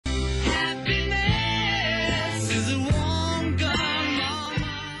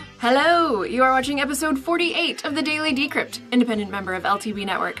Hello! You are watching episode 48 of the Daily Decrypt, independent member of LTB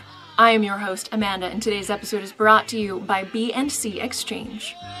Network. I am your host, Amanda, and today's episode is brought to you by B&C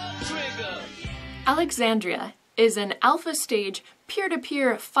Exchange. Alexandria is an alpha stage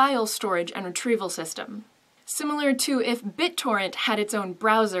peer-to-peer file storage and retrieval system. Similar to if BitTorrent had its own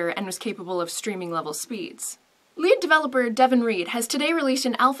browser and was capable of streaming level speeds. Lead developer Devin Reed has today released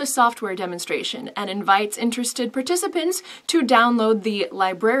an alpha software demonstration and invites interested participants to download the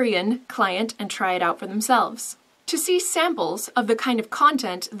Librarian client and try it out for themselves. To see samples of the kind of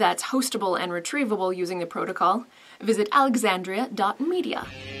content that's hostable and retrievable using the protocol, visit alexandria.media.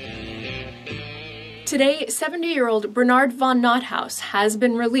 Today, 70-year-old Bernard von Nothaus has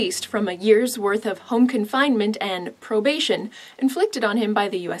been released from a year's worth of home confinement and probation inflicted on him by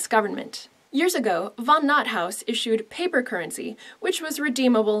the US government. Years ago, von Nothaus issued paper currency, which was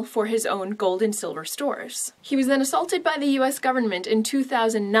redeemable for his own gold and silver stores. He was then assaulted by the US government in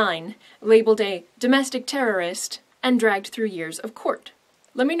 2009, labeled a domestic terrorist, and dragged through years of court.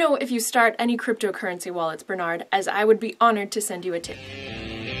 Let me know if you start any cryptocurrency wallets, Bernard, as I would be honored to send you a tip.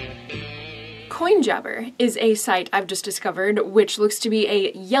 CoinJabber is a site I've just discovered, which looks to be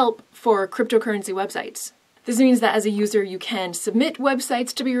a Yelp for cryptocurrency websites. This means that as a user you can submit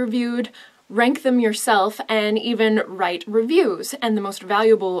websites to be reviewed, rank them yourself, and even write reviews. And the most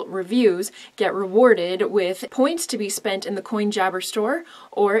valuable reviews get rewarded with points to be spent in the CoinJabber store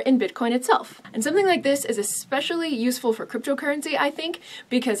or in Bitcoin itself. And something like this is especially useful for cryptocurrency, I think,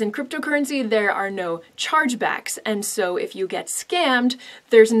 because in cryptocurrency there are no chargebacks, and so if you get scammed,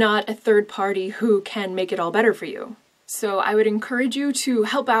 there's not a third party who can make it all better for you. So I would encourage you to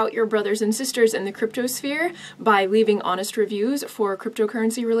help out your brothers and sisters in the crypto sphere by leaving honest reviews for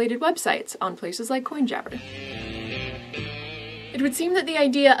cryptocurrency-related websites on places like CoinJabber. It would seem that the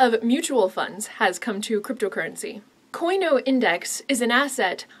idea of mutual funds has come to cryptocurrency. Coino Index is an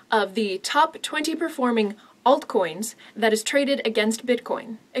asset of the top 20 performing altcoins that is traded against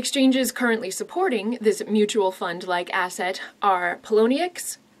Bitcoin. Exchanges currently supporting this mutual fund-like asset are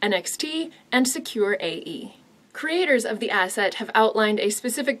Poloniex, NXT, and Secure AE. Creators of the asset have outlined a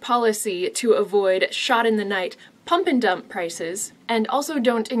specific policy to avoid shot-in-the-night pump-and-dump prices, and also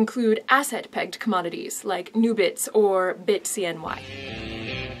don't include asset-pegged commodities like Nubits or BitCNY.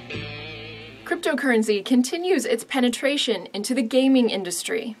 Cryptocurrency continues its penetration into the gaming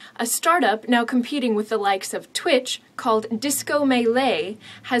industry. A startup now competing with the likes of Twitch, called Disco Melee,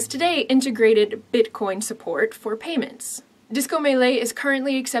 has today integrated Bitcoin support for payments. Disco Melee is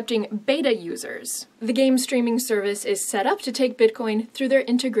currently accepting beta users. The game streaming service is set up to take Bitcoin through their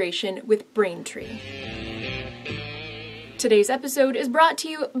integration with Braintree. Today's episode is brought to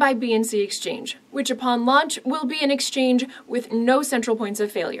you by B&C Exchange, which upon launch will be an exchange with no central points of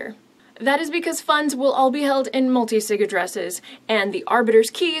failure. That is because funds will all be held in multi-sig addresses, and the arbiter's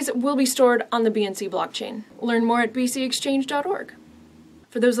keys will be stored on the B&C blockchain. Learn more at bcexchange.org.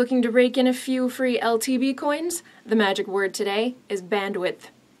 For those looking to rake in a few free LTB coins, the magic word today is bandwidth.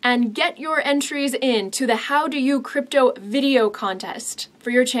 And get your entries in to the How Do You Crypto video contest for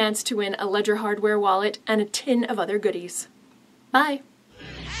your chance to win a Ledger hardware wallet and a tin of other goodies. Bye!